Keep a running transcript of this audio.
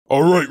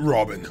Alright,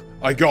 Robin.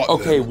 I got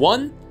Okay, them.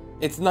 1,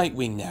 it's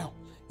Nightwing now.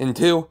 And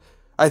 2,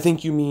 I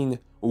think you mean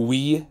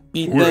we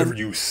beat Whatever them.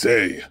 you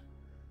say,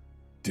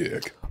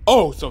 Dick.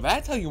 Oh, so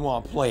that's how you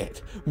want to play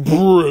it.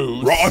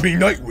 Bruce.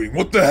 Nightwing,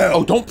 what the hell?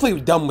 Oh, don't play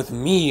dumb with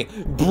me,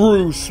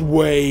 Bruce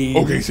Wayne.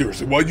 Okay,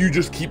 seriously, why do you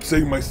just keep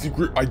saying my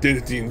secret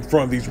identity in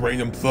front of these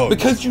random thugs?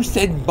 Because you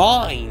said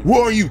mine.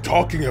 What are you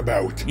talking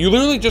about? You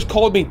literally just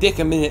called me Dick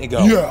a minute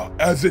ago. Yeah,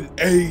 as in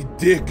A.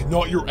 Dick,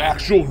 not your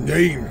actual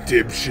name,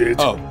 dipshit.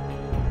 Oh.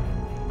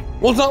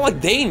 Well, it's not like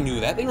they knew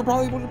that. They were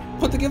probably able to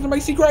put together my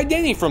secret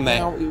identity from that.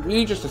 No,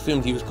 we just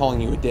assumed he was calling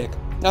you a dick.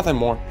 Nothing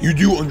more. You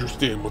do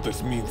understand what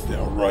this means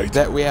now, right?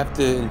 That we have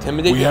to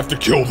intimidate? We have to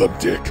kill them,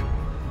 Dick.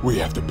 We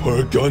have to put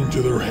a gun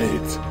to their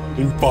heads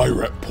and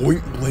fire at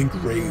point-blank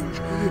range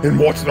and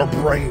watch their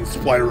brains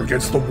splatter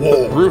against the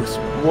wall. Bruce,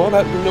 what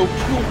about the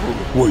no-kill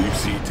rule? Well, you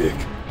see, Dick,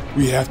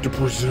 we have to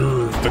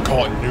preserve the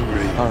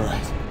continuity.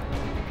 Alright.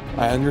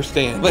 I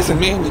understand. Listen,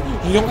 man,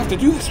 you don't have to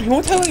do this. We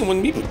won't tell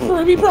anyone. Be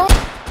proud.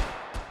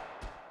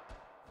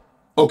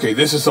 Okay,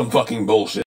 this is some fucking bullshit.